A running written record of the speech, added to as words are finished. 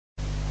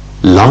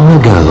Long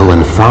ago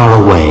and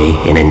far away,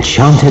 in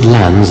enchanted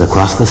lands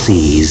across the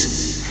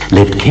seas,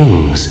 lived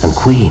kings and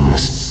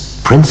queens,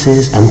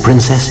 princes and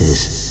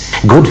princesses,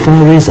 good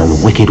fairies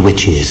and wicked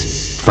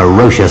witches,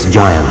 ferocious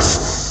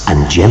giants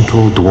and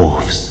gentle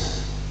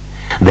dwarfs.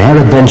 Their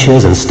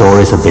adventures and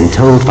stories have been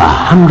told for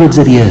hundreds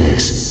of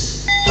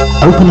years.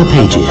 Open the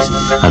pages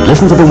and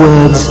listen to the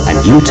words,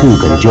 and you too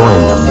can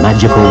join the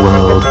magical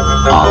world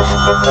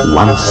of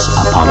Once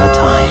Upon a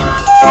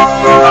Time.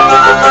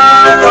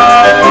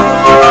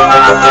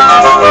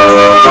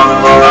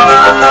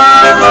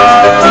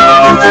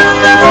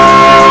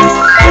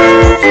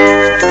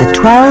 The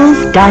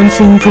 12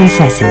 Dancing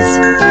Princesses.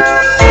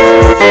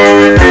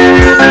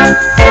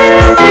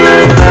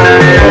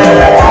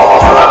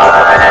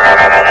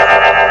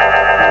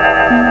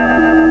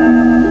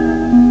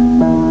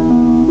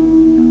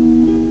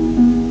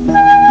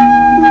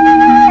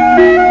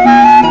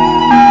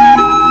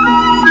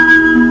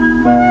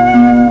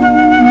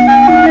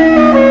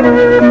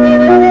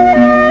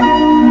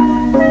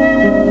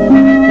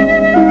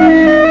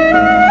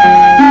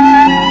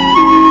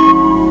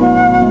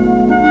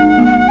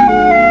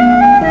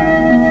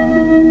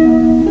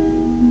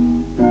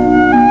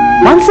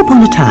 Once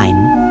upon a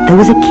time, there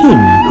was a king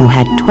who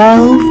had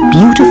 12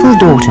 beautiful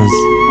daughters.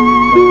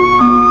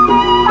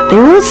 They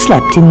all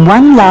slept in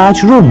one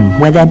large room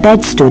where their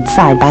beds stood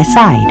side by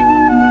side.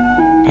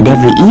 And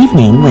every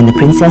evening, when the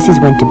princesses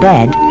went to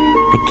bed,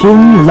 the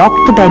king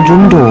locked the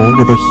bedroom door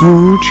with a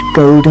huge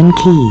golden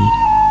key.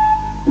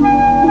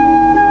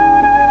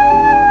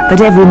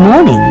 But every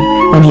morning,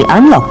 when he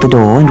unlocked the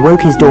door and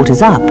woke his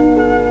daughters up,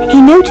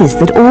 he noticed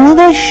that all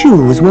their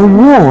shoes were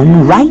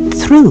worn right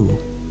through.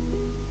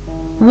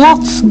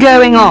 "What's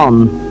going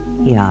on?"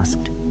 he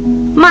asked.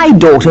 "My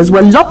daughters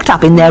were locked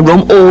up in their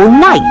room all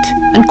night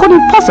and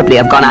couldn't possibly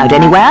have gone out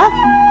anywhere."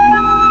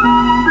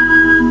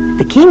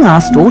 The king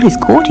asked all his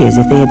courtiers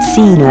if they had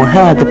seen or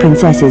heard the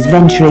princesses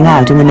venturing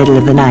out in the middle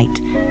of the night,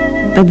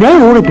 but they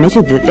all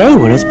admitted that they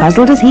were as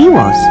puzzled as he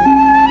was.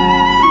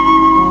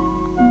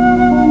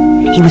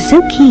 He was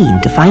so keen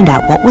to find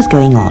out what was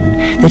going on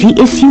that he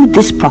issued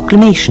this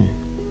proclamation: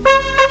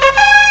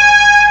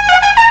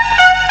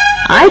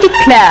 "I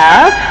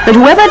declare that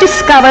whoever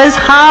discovers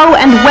how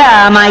and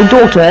where my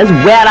daughters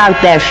wear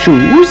out their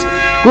shoes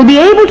will be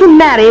able to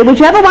marry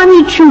whichever one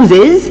he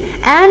chooses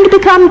and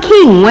become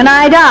king when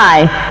I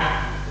die."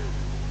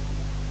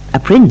 A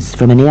prince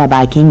from a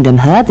nearby kingdom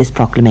heard this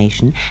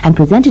proclamation and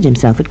presented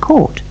himself at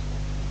court.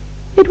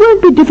 "It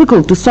won't be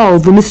difficult to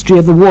solve the mystery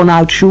of the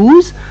worn-out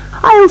shoes.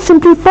 I'll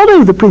simply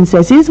follow the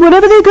princesses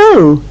wherever they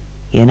go,"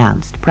 he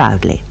announced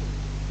proudly.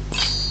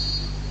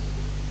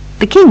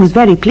 The king was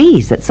very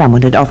pleased that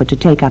someone had offered to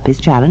take up his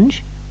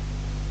challenge.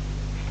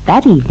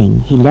 That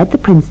evening he led the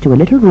prince to a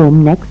little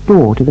room next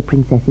door to the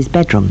princess's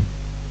bedroom.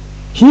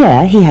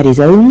 Here he had his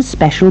own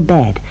special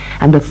bed,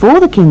 and before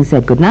the king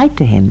said good night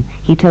to him,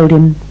 he told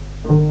him,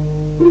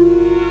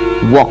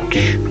 "Watch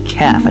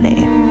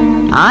carefully.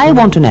 I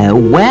want to know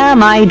where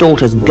my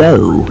daughters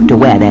go to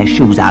wear their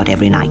shoes out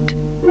every night."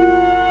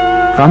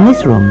 From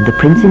this room the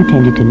prince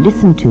intended to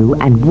listen to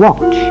and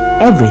watch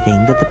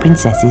everything that the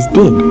princesses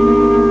did.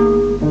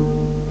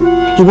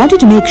 He wanted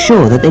to make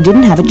sure that they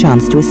didn't have a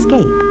chance to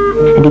escape,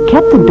 and he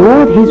kept the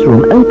door of his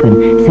room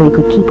open so he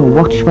could keep a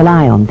watchful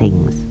eye on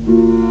things.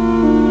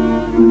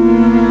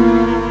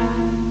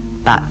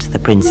 But the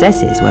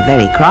princesses were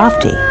very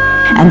crafty,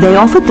 and they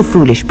offered the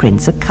foolish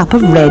prince a cup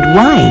of red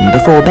wine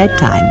before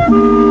bedtime.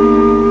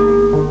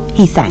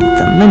 He thanked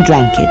them and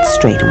drank it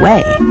straight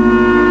away.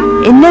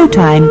 In no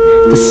time,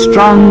 the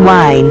strong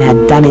wine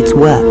had done its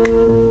work.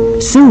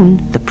 Soon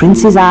the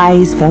prince's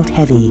eyes felt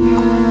heavy,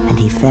 and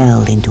he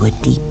fell into a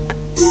deep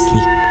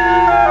sleep.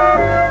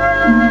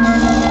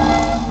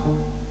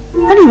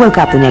 When he woke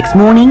up the next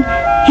morning,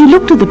 he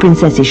looked at the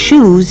princess's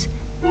shoes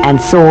and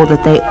saw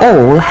that they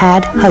all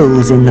had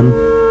holes in them.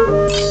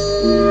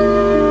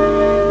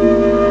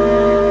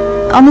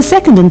 On the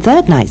second and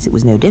third nights it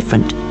was no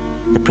different.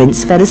 The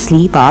prince fell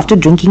asleep after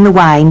drinking the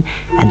wine,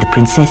 and the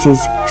princesses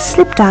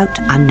slipped out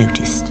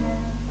unnoticed.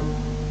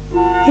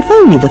 If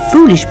only the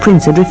foolish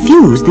prince had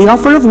refused the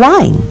offer of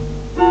wine.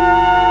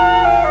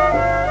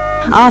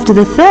 After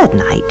the third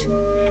night,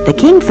 the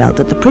king felt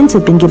that the prince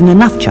had been given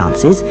enough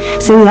chances,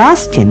 so he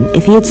asked him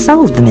if he had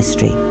solved the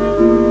mystery.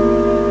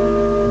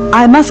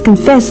 "I must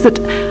confess that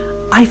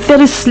I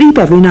fell asleep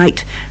every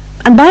night,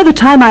 and by the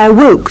time I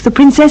awoke, the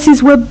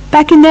princesses were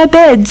back in their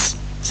beds,"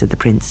 said the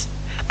prince.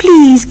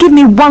 "Please give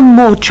me one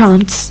more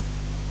chance."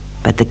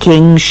 But the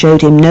king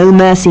showed him no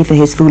mercy for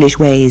his foolish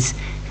ways,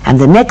 and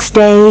the next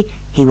day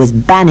he was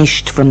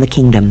banished from the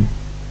kingdom.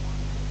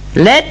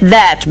 "Let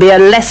that be a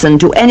lesson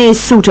to any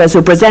suitors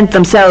who present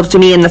themselves to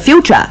me in the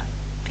future,"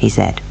 he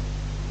said.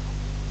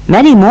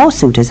 Many more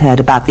suitors heard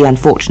about the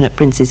unfortunate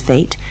prince's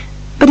fate,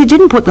 but it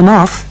didn't put them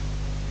off.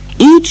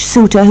 Each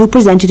suitor who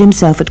presented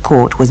himself at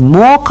court was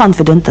more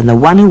confident than the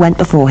one who went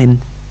before him,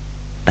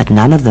 but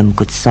none of them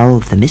could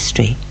solve the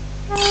mystery.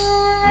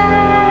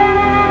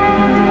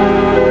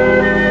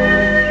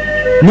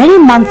 Many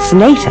months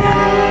later,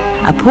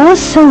 a poor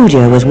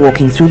soldier was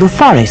walking through the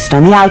forest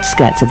on the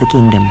outskirts of the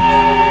kingdom.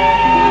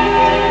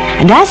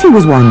 And as he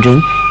was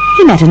wandering,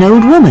 he met an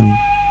old woman.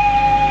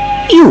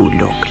 "You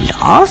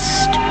look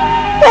lost.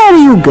 Where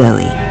are you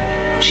going?"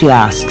 she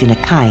asked in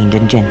a kind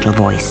and gentle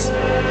voice.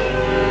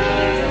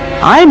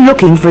 "I'm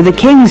looking for the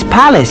king's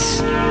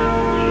palace,"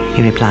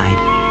 he replied.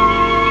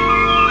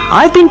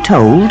 "I've been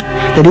told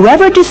that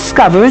whoever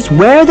discovers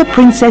where the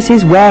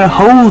princesses wear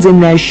holes in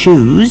their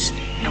shoes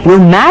will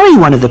marry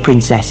one of the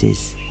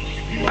princesses.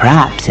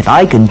 Perhaps if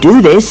I can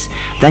do this,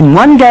 then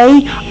one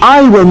day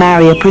I will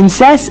marry a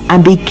princess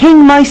and be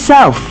king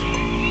myself."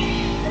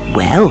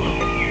 "Well,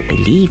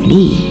 believe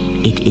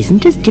me, it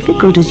isn't as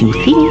difficult as you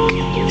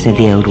think," said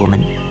the old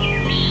woman.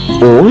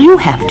 "All you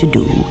have to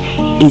do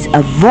is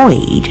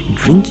avoid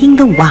drinking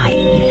the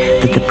wine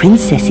that the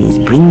princesses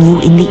bring you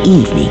in the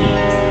evening,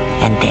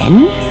 and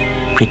then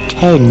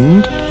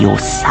pretend you're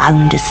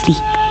sound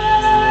asleep."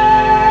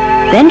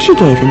 Then she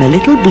gave him a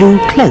little blue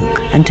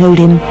cloak and told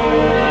him,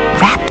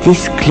 "Wrap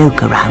this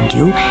cloak around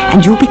you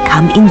and you'll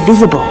become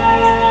invisible.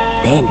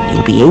 Then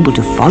you'll be able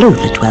to follow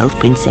the 12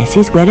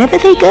 princesses wherever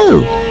they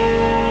go."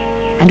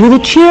 And with a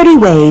cheery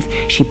wave,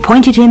 she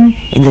pointed him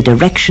in the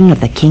direction of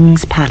the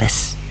king's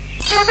palace.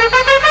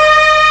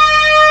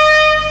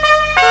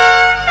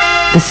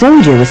 The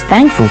soldier was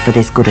thankful for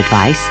this good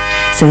advice,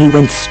 so he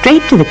went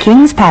straight to the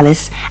king's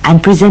palace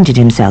and presented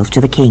himself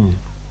to the king.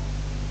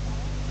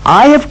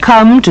 "I have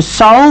come to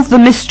solve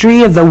the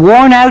mystery of the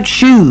worn-out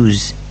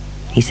shoes,"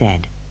 he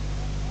said.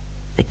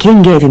 The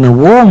king gave him a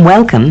warm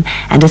welcome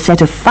and a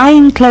set of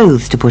fine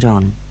clothes to put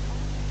on.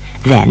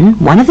 Then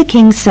one of the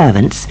king's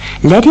servants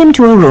led him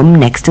to a room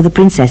next to the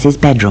princess's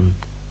bedroom.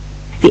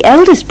 The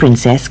eldest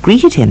princess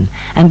greeted him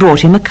and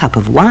brought him a cup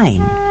of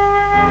wine.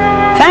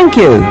 "Thank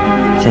you,"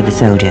 said the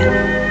soldier,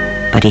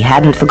 but he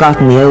hadn't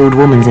forgotten the old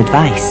woman's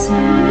advice.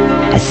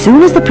 As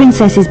soon as the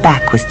princess's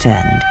back was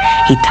turned,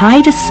 he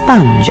tied a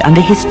sponge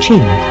under his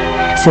chin,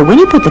 so when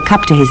he put the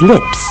cup to his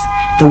lips,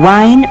 the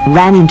wine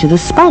ran into the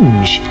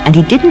sponge and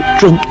he didn't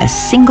drink a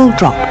single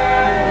drop.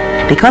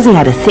 Because he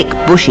had a thick,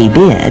 bushy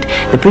beard,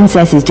 the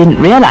princesses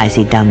didn't realize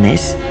he'd done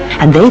this,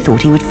 and they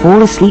thought he would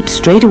fall asleep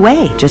straight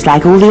away, just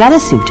like all the other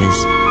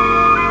suitors.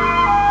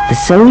 The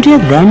soldier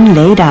then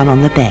lay down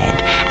on the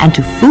bed, and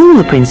to fool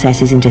the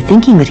princesses into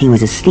thinking that he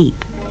was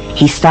asleep,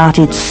 he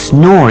started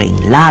snoring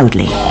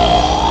loudly.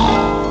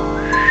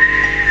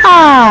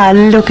 "Ah,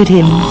 look at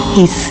him.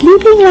 He's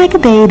sleeping like a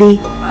baby,"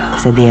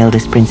 said the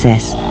eldest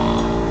princess.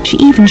 She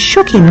even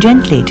shook him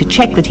gently to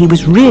check that he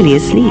was really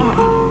asleep.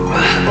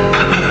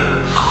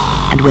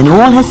 And when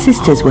all her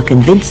sisters were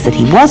convinced that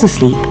he was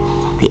asleep,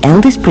 the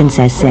eldest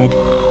princess said,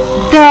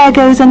 "There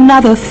goes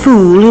another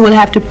fool who will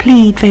have to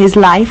plead for his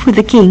life with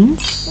the king."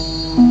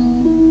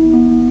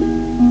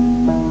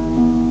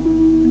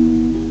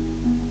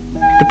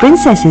 The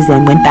princesses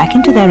then went back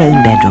into their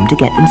own bedroom to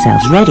get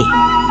themselves ready.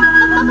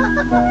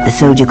 The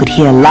soldier could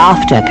hear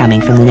laughter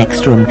coming from the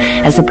next room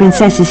as the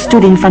princesses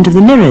stood in front of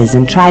the mirrors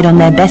and tried on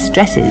their best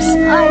dresses.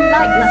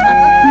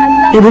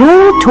 They were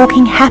all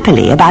talking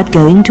happily about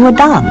going to a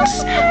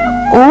dance,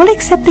 all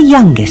except the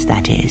youngest,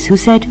 that is, who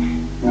said,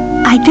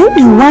 "I don't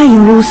know why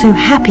you're all so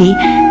happy.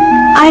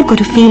 I've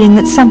got a feeling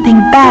that something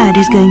bad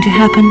is going to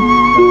happen."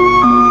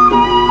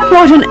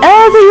 "What on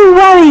earth are you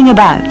worrying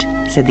about?"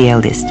 said the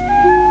eldest.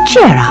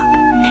 "Cheer up.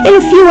 In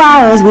a few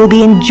hours we'll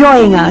be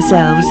enjoying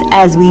ourselves,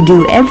 as we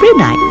do every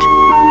night."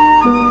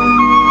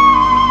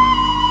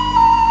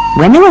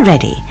 When they were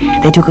ready,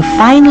 they took a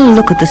final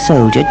look at the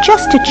soldier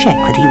just to check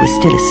that he was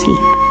still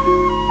asleep.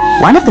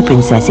 One of the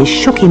princesses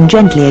shook him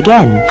gently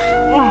again,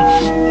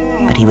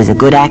 but he was a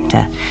good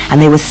actor, and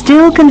they were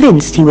still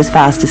convinced he was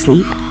fast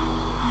asleep.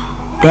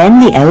 Then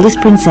the eldest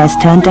princess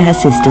turned to her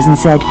sisters and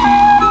said,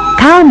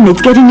 "Come,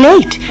 it's getting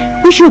late.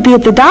 We should be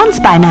at the dance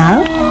by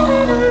now."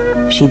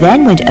 She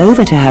then went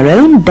over to her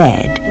own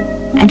bed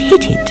and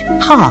hit it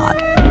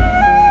hard.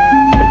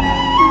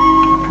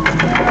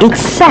 It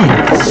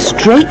sank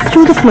straight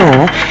through the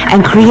floor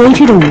and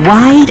created a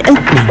wide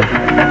opening.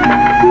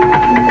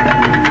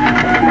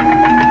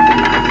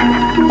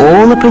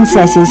 All the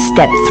princesses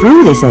stepped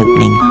through this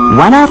opening,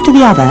 one after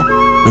the other,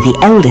 with the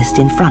eldest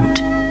in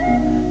front.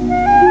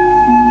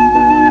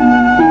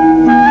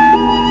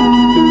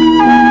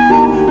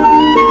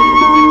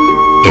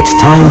 It's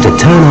time to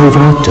turn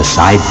over to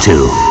side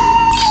 2.